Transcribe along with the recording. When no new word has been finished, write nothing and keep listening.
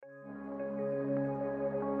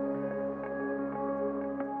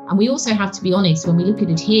And we also have to be honest, when we look at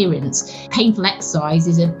adherence, painful exercise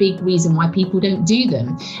is a big reason why people don't do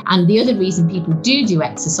them. And the other reason people do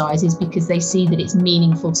exercise is because they see that it's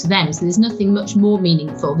meaningful to them. So there's nothing much more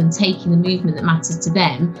meaningful than taking the movement that matters to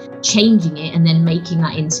them, changing it, and then making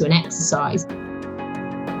that into an exercise.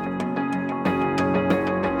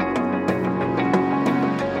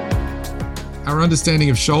 Our understanding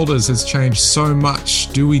of shoulders has changed so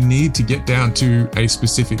much. Do we need to get down to a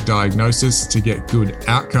specific diagnosis to get good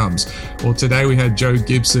outcomes? Well, today we had Jo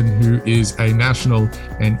Gibson, who is a national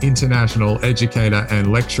and international educator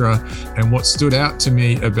and lecturer. And what stood out to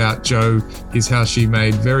me about Jo is how she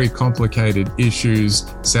made very complicated issues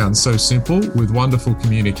sound so simple with wonderful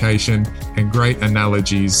communication and great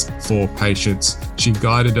analogies for patients. She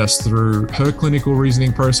guided us through her clinical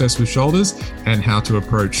reasoning process with shoulders and how to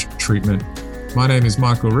approach treatment. My name is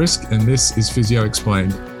Michael Risk, and this is Physio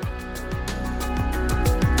Explained.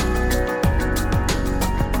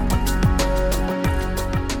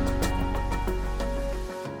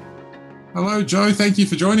 Hello, Jo. Thank you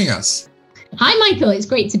for joining us. Hi, Michael. It's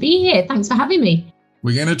great to be here. Thanks for having me.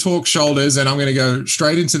 We're going to talk shoulders, and I'm going to go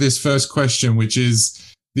straight into this first question, which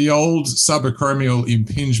is the old subacromial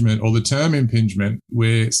impingement, or the term impingement.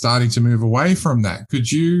 We're starting to move away from that. Could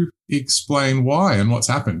you explain why and what's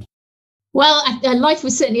happened? Well, life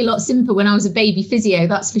was certainly a lot simpler when I was a baby physio,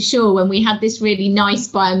 that's for sure, when we had this really nice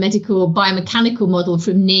biomechanical model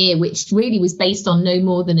from NEAR, which really was based on no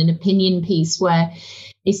more than an opinion piece, where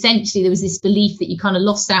essentially there was this belief that you kind of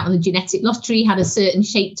lost out on the genetic lottery, had a certain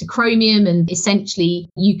shape to chromium, and essentially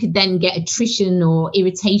you could then get attrition or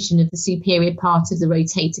irritation of the superior part of the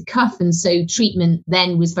rotator cuff. And so treatment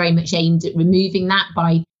then was very much aimed at removing that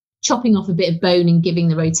by chopping off a bit of bone and giving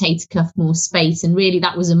the rotator cuff more space. And really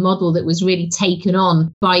that was a model that was really taken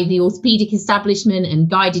on by the orthopedic establishment, and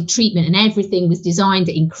guided treatment and everything was designed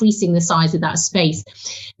at increasing the size of that space.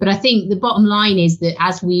 But I think the bottom line is that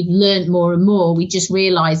as we've learned more and more, we just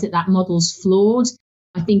realize that that model's flawed.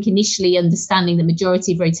 I think initially understanding the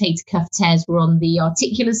majority of rotator cuff tears were on the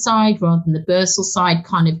articular side rather than the bursal side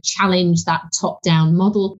kind of challenged that top-down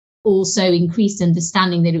model. Also increased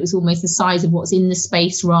understanding that it was almost the size of what's in the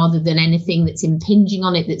space rather than anything that's impinging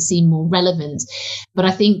on it that seemed more relevant. But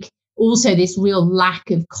I think also this real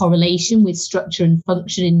lack of correlation with structure and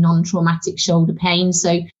function in non-traumatic shoulder pain.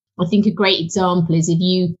 So I think a great example is if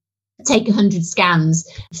you take 100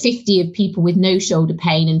 scans, 50 of people with no shoulder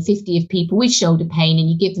pain and 50 of people with shoulder pain, and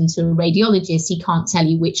you give them to a radiologist, he can't tell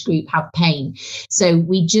you which group have pain. So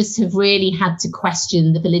we just have really had to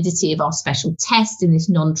question the validity of our special test in this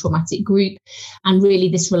non-traumatic group, and really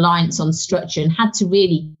this reliance on structure, and had to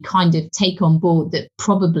really kind of take on board that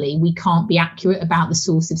probably we can't be accurate about the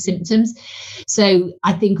source of symptoms. So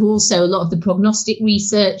I think also a lot of the prognostic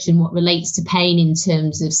research and what relates to pain in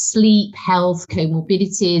terms of sleep, health,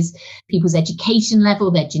 comorbidities, people's education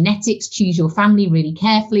level, their genetics, choose your family really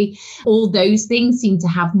carefully. All those things seem to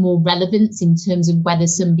have more relevance in terms of whether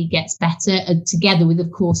somebody gets better, together with,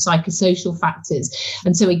 of course, psychosocial factors.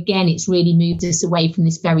 And so again, it's really moved us away from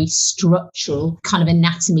this very structural kind of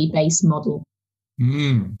anatomy-based model.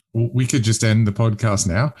 Well, we could just end the podcast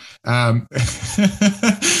now.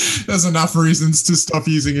 There's enough reasons to stop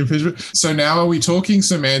using impingement. So now are we talking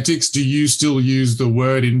semantics? Do you still use the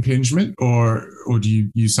word impingement or do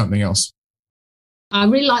you use something else? I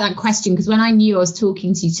really like that question, because when I knew I was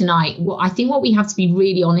talking to you tonight, I think what we have to be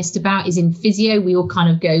really honest about is in physio, we all kind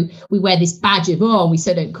of go, we wear this badge of, we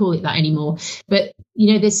so don't call it that anymore. But,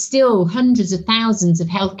 you know, there's still hundreds of thousands of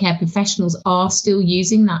healthcare professionals are still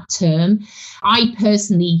using that term. I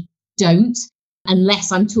personally don't,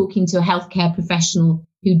 unless I'm talking to a healthcare professional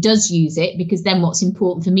who does use it, because then what's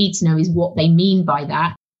important for me to know is what they mean by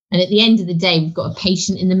that. And at the end of the day, we've got a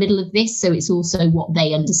patient in the middle of this, so it's also what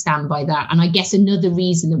they understand by that. And I guess another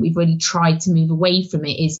reason that we've really tried to move away from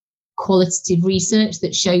it is qualitative research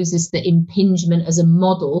that shows us that impingement as a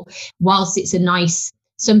model, whilst it's a nice,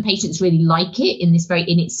 some patients really like it in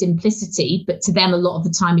its simplicity, but to them, a lot of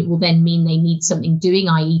the time, it will then mean they need something doing,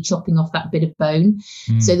 i.e. chopping off that bit of bone.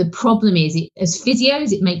 So the problem is, as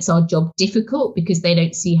physios, it makes our job difficult because they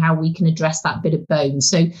don't see how we can address that bit of bone.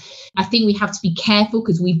 So I think we have to be careful,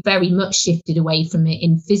 because we've very much shifted away from it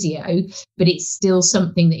in physio, but it's still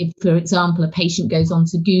something that if, for example, a patient goes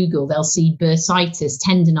onto Google, they'll see bursitis,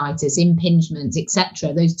 tendinitis, impingement,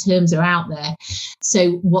 etc. Those terms are out there.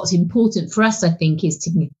 So what's important for us, I think, is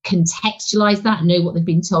to contextualize that, know what they've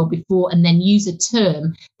been told before, and then use a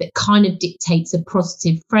term that kind of dictates a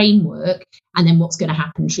positive framework, and then what's going to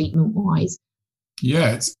happen treatment wise.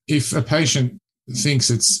 Yeah, if a patient thinks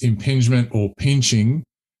it's impingement or pinching,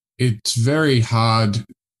 it's very hard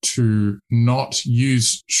to not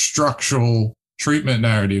use structural treatment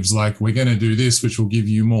narratives like we're going to do this, which will give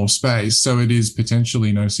you more space. So it is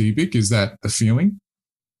potentially nocivic. Is that the feeling?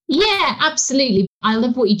 Yeah, absolutely. I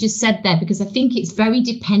love what you just said there, because I think it's very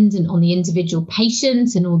dependent on the individual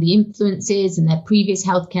patient and all the influences and their previous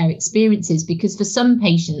healthcare experiences. Because for some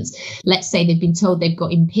patients, let's say they've been told they've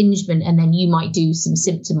got impingement, and then you might do some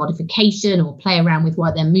symptom modification or play around with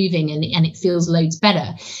while they're moving, and it feels loads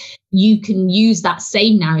better. You can use that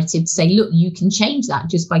same narrative to say, look, you can change that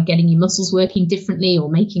just by getting your muscles working differently or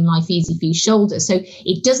making life easy for your shoulder. So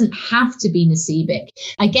it doesn't have to be nocivic.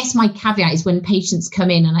 I guess my caveat is when patients come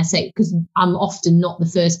in and I say, because I'm often not the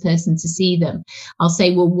first person to see them, I'll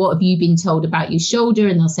say, well, what have you been told about your shoulder?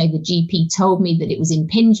 And they'll say, the GP told me that it was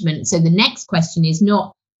impingement. So the next question is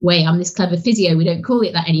not, wait, I'm this clever physio, we don't call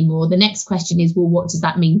it that anymore. The next question is, well, what does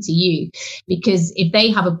that mean to you? Because if they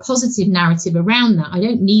have a positive narrative around that, I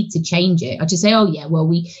don't need to change it. I just say, oh yeah,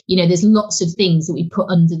 well, there's lots of things that we put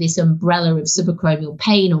under this umbrella of subacromial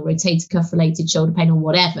pain or rotator cuff related shoulder pain or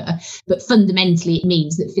whatever. But fundamentally, it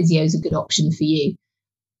means that physio is a good option for you.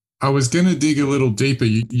 I was going to dig a little deeper.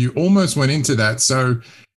 You almost went into that. So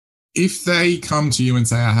if they come to you and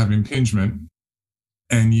say, I have impingement,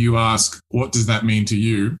 and you ask, what does that mean to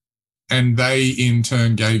you? And they in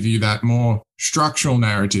turn gave you that more structural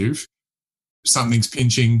narrative. Something's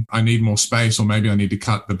pinching, I need more space, or maybe I need to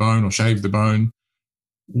cut the bone or shave the bone.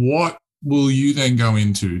 What will you then go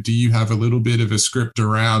into? Do you have a little bit of a script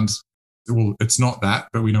around, well, it's not that,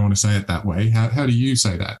 but we don't want to say it that way? How do you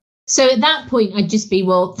say that? So at that point, I'd just be,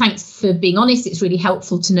 well, thanks for being honest. It's really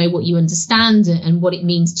helpful to know what you understand and what it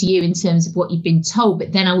means to you in terms of what you've been told.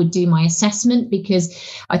 But then I would do my assessment, because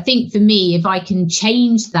I think for me, if I can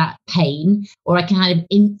change that pain or I can kind of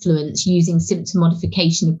influence using symptom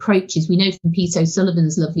modification approaches, we know from Pete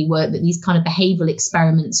O'Sullivan's lovely work that these kind of behavioural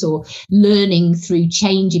experiments or learning through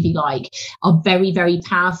change, if you like, are very, very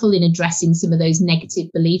powerful in addressing some of those negative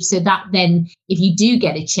beliefs. So that then, if you do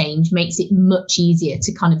get a change, makes it much easier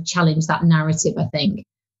to kind of challenge that narrative, I think.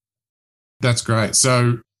 That's great.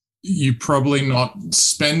 So you're probably not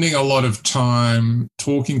spending a lot of time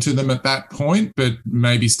talking to them at that point, but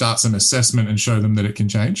maybe start some assessment and show them that it can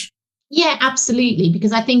change? Yeah, absolutely.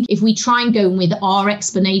 Because I think if we try and go with our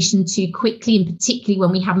explanation too quickly, and particularly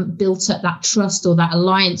when we haven't built up that trust or that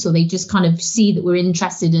alliance, or they just kind of see that we're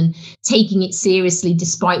interested in taking it seriously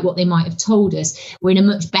despite what they might have told us, we're in a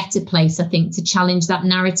much better place, I think, to challenge that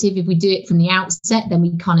narrative. If we do it from the outset, then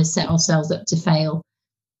we kind of set ourselves up to fail.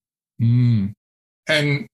 And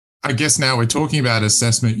I guess now we're talking about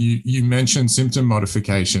assessment. You mentioned symptom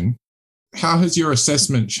modification. How has your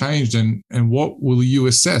assessment changed, and what will you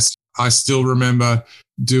assess? I still remember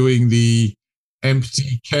doing the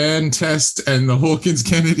empty can test and the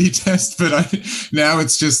Hawkins-Kennedy test, but now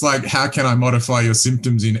it's just like, how can I modify your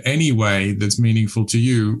symptoms in any way that's meaningful to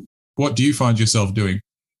you? What do you find yourself doing?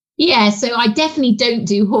 Yeah, so I definitely don't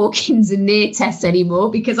do Hawkins and Neer tests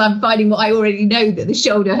anymore, because I'm finding what I already know, that the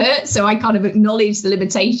shoulder hurts. So I kind of acknowledge the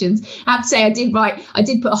limitations. I have to say I did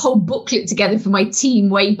put a whole booklet together for my team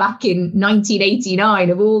way back in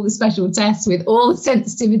 1989 of all the special tests with all the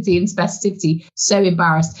sensitivity and specificity. So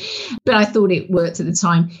embarrassed, but I thought it worked at the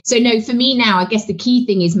time. So no, for me now, I guess the key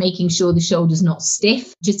thing is making sure the shoulder's not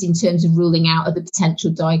stiff, just in terms of ruling out other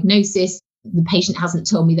potential diagnosis. The patient hasn't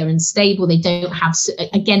told me they're unstable. They don't have,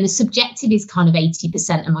 again, the subjective is kind of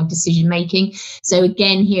 80% of my decision making. So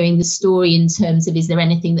again, hearing the story in terms of, is there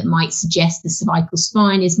anything that might suggest the cervical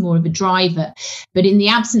spine is more of a driver? But in the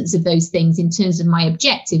absence of those things, in terms of my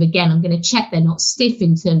objective, again, I'm going to check they're not stiff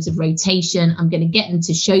in terms of rotation. I'm going to get them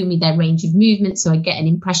to show me their range of movement, so I get an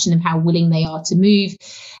impression of how willing they are to move.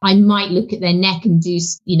 I might look at their neck and do,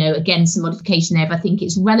 again, some modification there if I think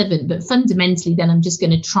it's relevant. But fundamentally, then I'm just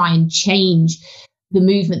going to try and change the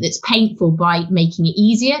movement that's painful by making it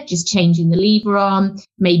easier, just changing the lever arm,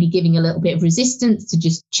 maybe giving a little bit of resistance to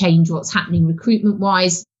just change what's happening recruitment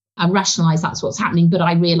wise. I rationalize that's what's happening, but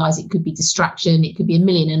I realize it could be distraction. It could be a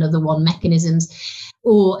million and other one mechanisms,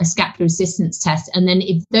 or a scapular assistance test. And then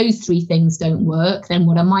if those three things don't work, then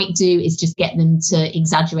what I might do is just get them to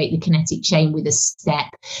exaggerate the kinetic chain with a step.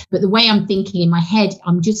 But the way I'm thinking in my head,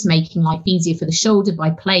 I'm just making life easier for the shoulder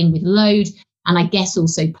by playing with load. And I guess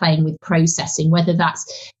also playing with processing, whether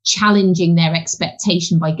that's challenging their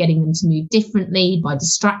expectation by getting them to move differently, by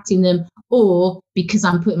distracting them, or because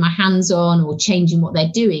I'm putting my hands on or changing what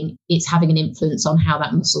they're doing, it's having an influence on how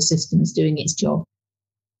that muscle system is doing its job.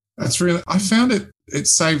 I found it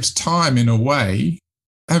saved time in a way.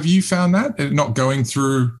 Have you found that? Not going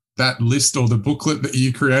through that list or the booklet that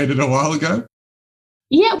you created a while ago?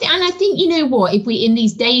 Yeah, and I think, you know what, if we, in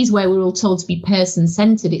these days where we're all told to be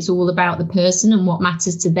person-centered, it's all about the person and what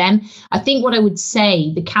matters to them. I think what I would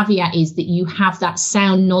say, the caveat is that you have that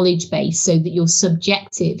sound knowledge base so that your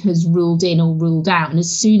subjective has ruled in or ruled out. And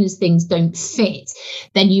as soon as things don't fit,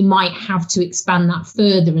 then you might have to expand that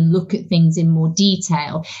further and look at things in more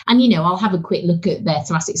detail. And, you know, I'll have a quick look at their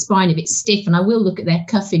thoracic spine if it's stiff, and I will look at their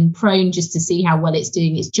cuffing prone just to see how well it's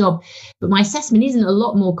doing its job. But my assessment isn't a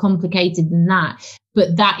lot more complicated than that.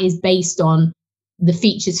 But that is based on the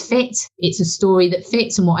features fit. It's a story that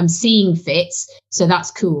fits and what I'm seeing fits. So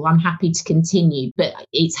that's cool. I'm happy to continue. But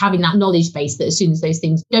it's having that knowledge base that as soon as those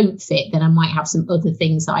things don't fit, then I might have some other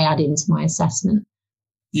things that I add into my assessment.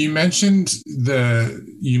 You mentioned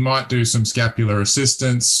you might do some scapular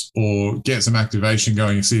assistance or get some activation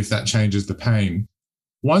going and see if that changes the pain.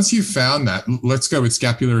 Once you've found that, let's go with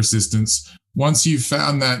scapular assistance. Once you've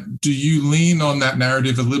found that, do you lean on that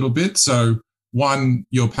narrative a little bit? So one,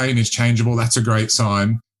 your pain is changeable. That's a great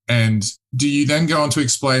sign. And do you then go on to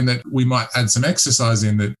explain that we might add some exercise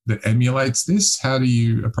in that emulates this? How do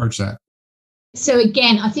you approach that? So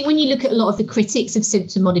again, I think when you look at a lot of the critics of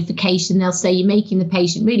symptom modification, they'll say you're making the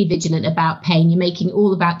patient really vigilant about pain. You're making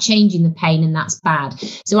all about changing the pain, and that's bad.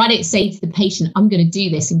 So I don't say to the patient, I'm going to do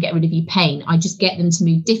this and get rid of your pain. I just get them to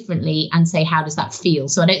move differently and say, how does that feel?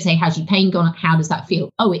 So I don't say, how's your pain gone? How does that feel?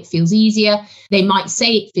 Oh, it feels easier. They might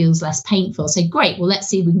say it feels less painful. So great. Well, let's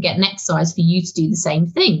see if we can get an exercise for you to do the same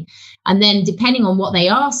thing. And then depending on what they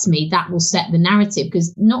ask me, that will set the narrative,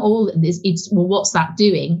 because not all of this, it's, well, what's that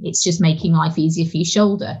doing? It's just making life easier for your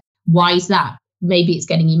shoulder. Why is that? Maybe it's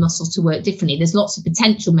getting your muscles to work differently. There's lots of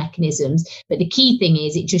potential mechanisms, but the key thing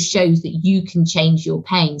is it just shows that you can change your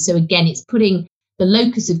pain. So again, it's putting the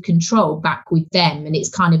locus of control back with them, and it's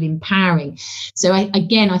kind of empowering. So I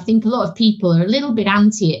think a lot of people are a little bit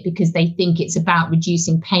anti it because they think it's about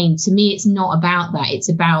reducing pain. To me, it's not about that. It's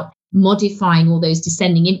about modifying all those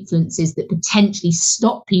descending influences that potentially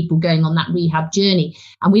stop people going on that rehab journey.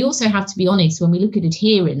 And we also have to be honest, when we look at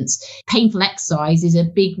adherence, painful exercise is a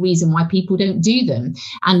big reason why people don't do them.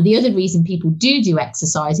 And the other reason people do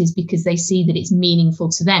exercise is because they see that it's meaningful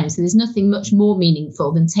to them. So there's nothing much more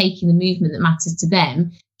meaningful than taking the movement that matters to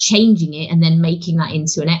them, changing it, and then making that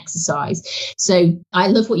into an exercise. So I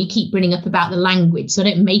love what you keep bringing up about the language. So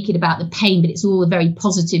I don't make it about the pain, but it's all a very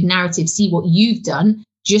positive narrative. See what you've done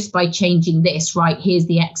just by changing this, right? Here's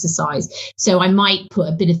the exercise. So I might put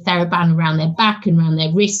a bit of TheraBand around their back and around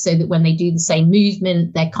their wrists so that when they do the same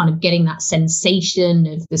movement, they're kind of getting that sensation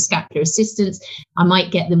of the scapular assistance. I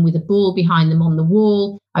might get them with a ball behind them on the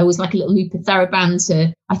wall. I always like a little loop of TheraBand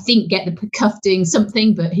to, I think, get the cuff doing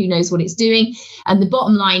something, but who knows what it's doing. And the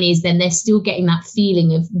bottom line is then they're still getting that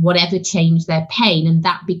feeling of whatever changed their pain, and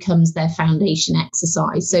that becomes their foundation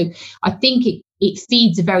exercise. So I think it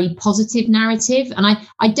feeds a very positive narrative. And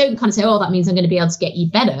I don't kind of say, oh, that means I'm going to be able to get you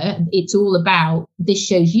better. It's all about, this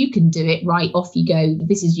shows you can do it, right? Off you go.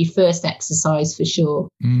 This is your first exercise for sure.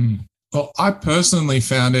 Well, I personally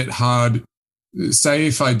found it hard. Say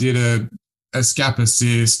if I did a scap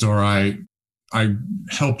assist, or I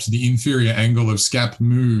helped the inferior angle of scap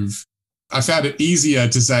move, I found it easier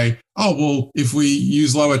to say, oh, well, if we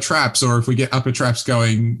use lower traps or if we get upper traps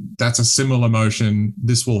going, that's a similar motion,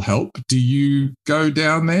 this will help. Do you go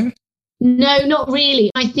down there? No, not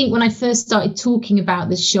really. I think when I first started talking about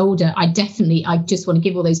the shoulder, I just want to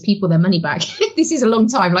give all those people their money back. This is a long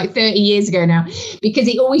time, like 30 years ago now, because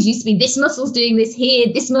it always used to be this muscle's doing this here,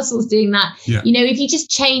 this muscle's doing that. Yeah. You know, if you just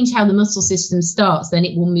change how the muscle system starts, then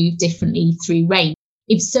it will move differently through range.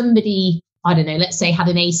 If somebody, I don't know, let's say had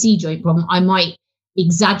an AC joint problem, I might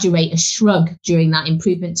exaggerate a shrug during that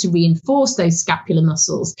improvement to reinforce those scapular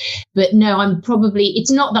muscles. But no,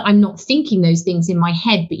 it's not that I'm not thinking those things in my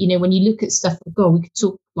head, but you know, when you look at stuff, God, we could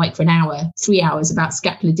talk like for an hour, 3 hours about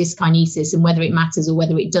scapular dyskinesis and whether it matters or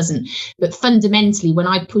whether it doesn't. But fundamentally, when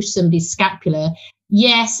I push somebody's scapula,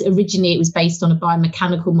 yes, originally it was based on a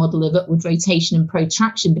biomechanical model of upward rotation and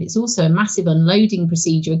protraction, but it's also a massive unloading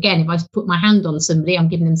procedure. Again, if I put my hand on somebody, I'm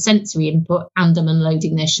giving them sensory input and I'm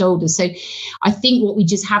unloading their shoulders. So I think what we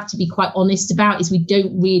just have to be quite honest about is we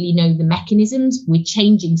don't really know the mechanisms. We're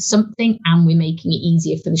changing something and we're making it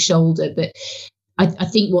easier for the shoulder. But I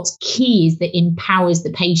think what's key is that empowers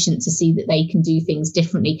the patient to see that they can do things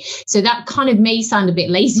differently. So that kind of may sound a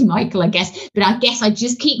bit lazy, Michael, I guess, but I guess I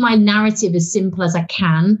just keep my narrative as simple as I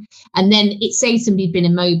can. And then say somebody'd been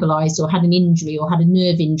immobilized or had an injury or had a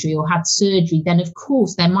nerve injury or had surgery, then of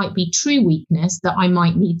course there might be true weakness that I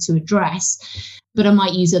might need to address, but I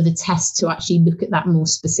might use other tests to actually look at that more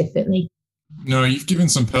specifically. No, you've given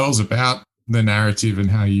some pearls about the narrative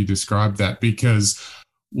and how you describe that, because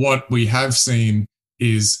what we have seen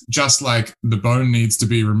is just like the bone needs to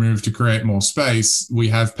be removed to create more space. We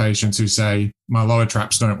have patients who say, my lower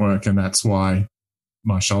traps don't work and that's why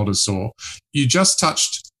my shoulder's sore. You just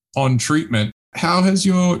touched on treatment. How has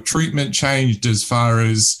your treatment changed as far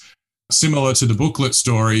as, similar to the booklet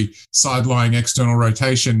story, side-lying external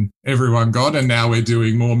rotation everyone got, and now we're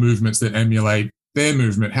doing more movements that emulate their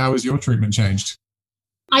movement? How has your treatment changed?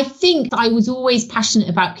 I think I was always passionate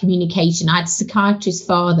about communication. I had a psychiatrist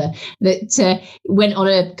father that went on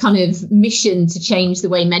a kind of mission to change the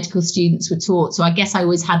way medical students were taught. So I guess I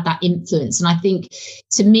always had that influence. And I think,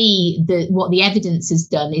 to me, what the evidence has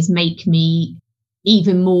done is make me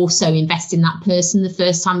even more so invest in that person the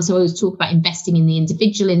first time. So I always talk about investing in the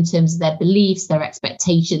individual in terms of their beliefs, their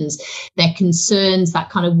expectations, their concerns,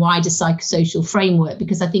 that kind of wider psychosocial framework.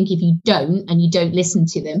 Because I think if you don't, and you don't listen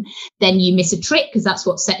to them, then you miss a trick, because that's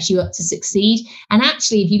what sets you up to succeed. And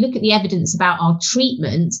actually, if you look at the evidence about our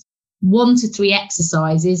treatment, 1 to 3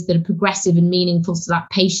 exercises that are progressive and meaningful to that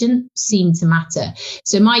patient seem to matter.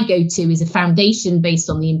 So my go-to is a foundation based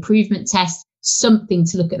on the improvement test, something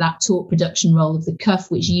to look at that torque production role of the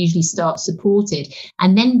cuff, which usually starts supported,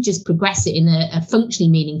 and then just progress it in a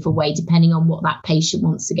functionally meaningful way, depending on what that patient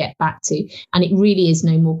wants to get back to. And it really is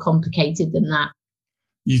no more complicated than that.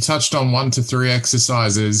 You touched on 1 to 3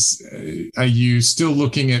 exercises. Are you still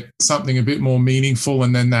looking at something a bit more meaningful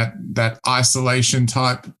and then that isolation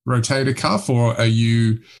type rotator cuff, or are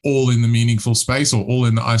you all in the meaningful space or all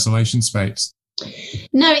in the isolation space?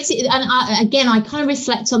 No, I kind of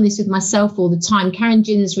reflect on this with myself all the time. Karen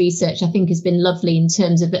Jinn's research, I think, has been lovely in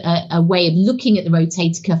terms of a way of looking at the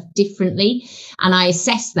rotator cuff differently. And I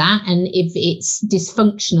assess that. And if it's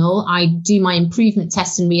dysfunctional, I do my improvement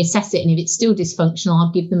test and reassess it. And if it's still dysfunctional,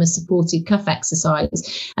 I'll give them a supported cuff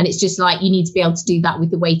exercise. And it's just like, you need to be able to do that with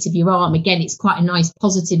the weight of your arm. Again, it's quite a nice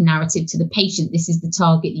positive narrative to the patient. This is the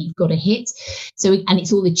target that you've got to hit. So, and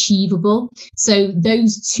it's all achievable. So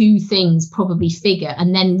those two things probably figure.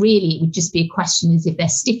 And then really it would just be a question is if they're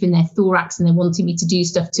stiff in their thorax and they're wanting me to do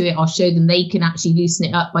stuff to it, I'll show them they can actually loosen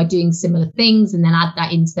it up by doing similar things and then add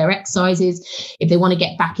that into their exercises. If they want to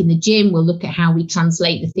get back in the gym, we'll look at how we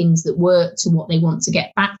translate the things that work to what they want to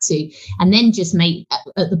get back to. And then just make,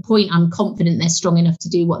 at the point I'm confident they're strong enough to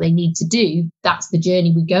do what they need to do, that's the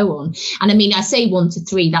journey we go on. And I mean, I say 1 to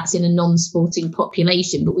 3, that's in a non-sporting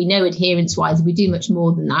population, but we know adherence-wise, if we do much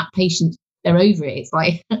more than that, patients, they're over it. It's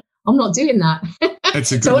like, I'm not doing that.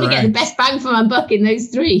 That's a good so I want range. to get the best bang for my buck in those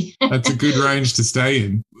 3. That's a good range to stay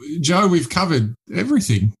in. Jo, we've covered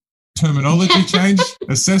everything. Terminology change,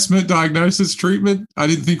 assessment, diagnosis, treatment. I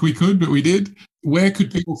didn't think we could, but we did. Where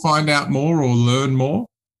could people find out more or learn more?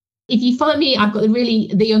 If you follow me, I've got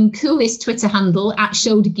the uncoolest Twitter handle at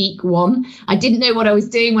ShoulderGeek1. I didn't know what I was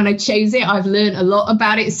doing when I chose it. I've learned a lot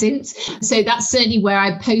about it since. So that's certainly where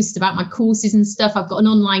I post about my courses and stuff. I've got an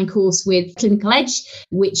online course with Clinical Edge,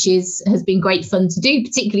 which has been great fun to do,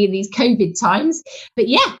 particularly in these COVID times. But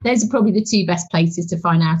yeah, those are probably the 2 best places to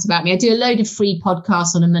find out about me. I do a load of free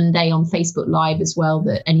podcasts on a Monday on Facebook Live as well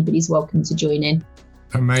that anybody's welcome to join in.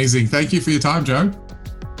 Amazing. Thank you for your time, Jo.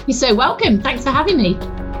 You're so welcome. Thanks for having me.